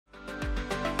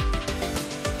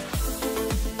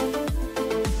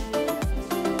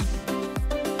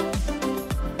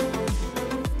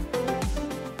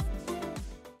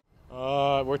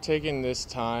we're taking this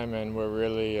time and we're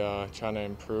really trying to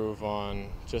improve on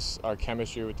just our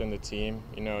chemistry within the team.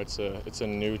 You know, it's a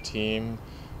new team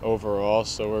overall,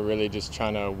 so we're really just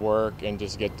trying to work and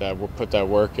just we'll put that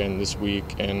work in this week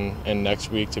and next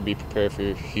week to be prepared for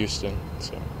Houston.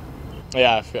 So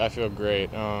yeah, I feel great.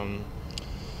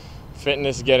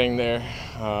 Fitness getting there,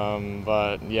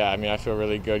 but yeah, I mean, I feel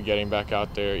really good getting back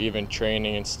out there, even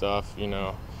training and stuff. You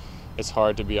know, it's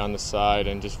hard to be on the side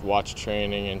and just watch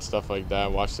training and stuff like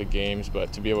that, watch the games,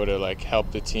 but to be able to like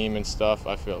help the team and stuff,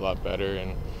 I feel a lot better,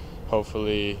 and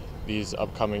hopefully these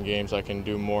upcoming games I can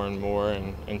do more and more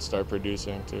and start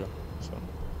producing too. So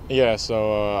yeah,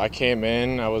 so I came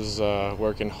in, I was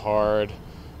working hard,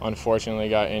 unfortunately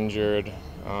got injured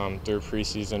through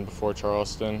preseason before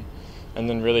Charleston, and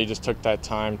then really just took that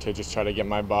time to just try to get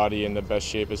my body in the best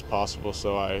shape as possible,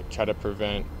 so I try to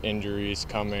prevent injuries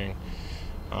coming.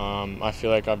 I feel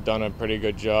like I've done a pretty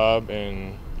good job,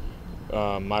 and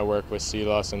my work with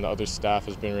Silas and the other staff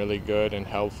has been really good and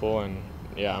helpful, and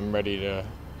yeah, I'm ready to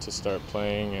start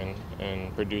playing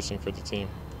and producing for the team.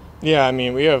 Yeah, I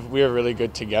mean, we have really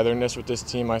good togetherness with this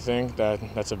team. I think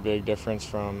that's a big difference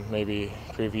from maybe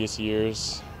previous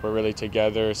years. We're really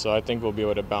together, so I think we'll be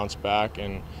able to bounce back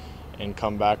and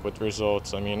come back with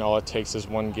results. I mean, all it takes is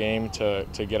one game to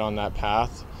get on that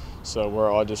path. So we're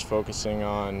all just focusing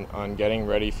on getting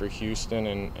ready for Houston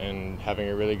and having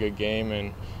a really good game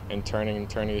and turning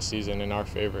the season in our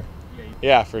favor.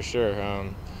 Yeah, for sure.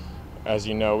 As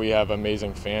you know, we have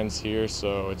amazing fans here,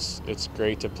 so it's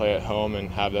great to play at home and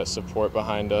have that support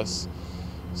behind us.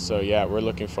 So yeah, we're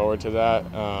looking forward to that.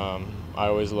 I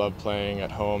always love playing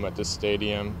at home at this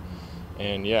stadium,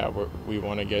 and yeah, we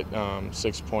want to get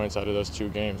 6 points out of those 2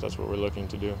 games. That's what we're looking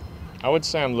to do. I would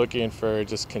say I'm looking for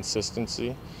just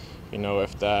consistency. You know,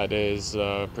 if that is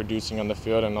producing on the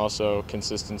field, and also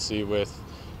consistency with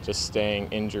just staying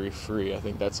injury-free. I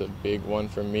think that's a big one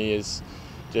for me, is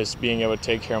just being able to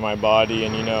take care of my body.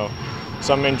 And you know,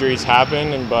 some injuries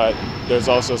happen, but there's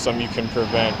also some you can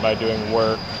prevent by doing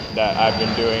work that I've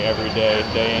been doing every day,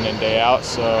 day in and day out.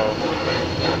 So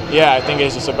yeah, I think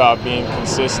it's just about being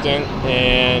consistent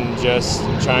and just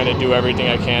trying to do everything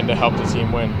I can to help the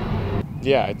team win.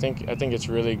 Yeah, I think it's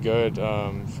really good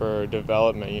for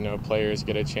development. You know, players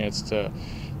get a chance to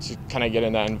kind of get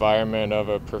in that environment of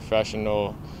a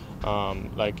professional,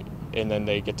 and then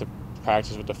they get to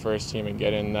practice with the first team and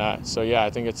get in that. So yeah,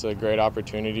 I think it's a great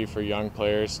opportunity for young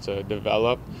players to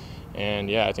develop, and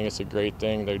yeah, I think it's a great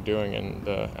thing they're doing in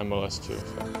the MLS too.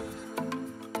 So.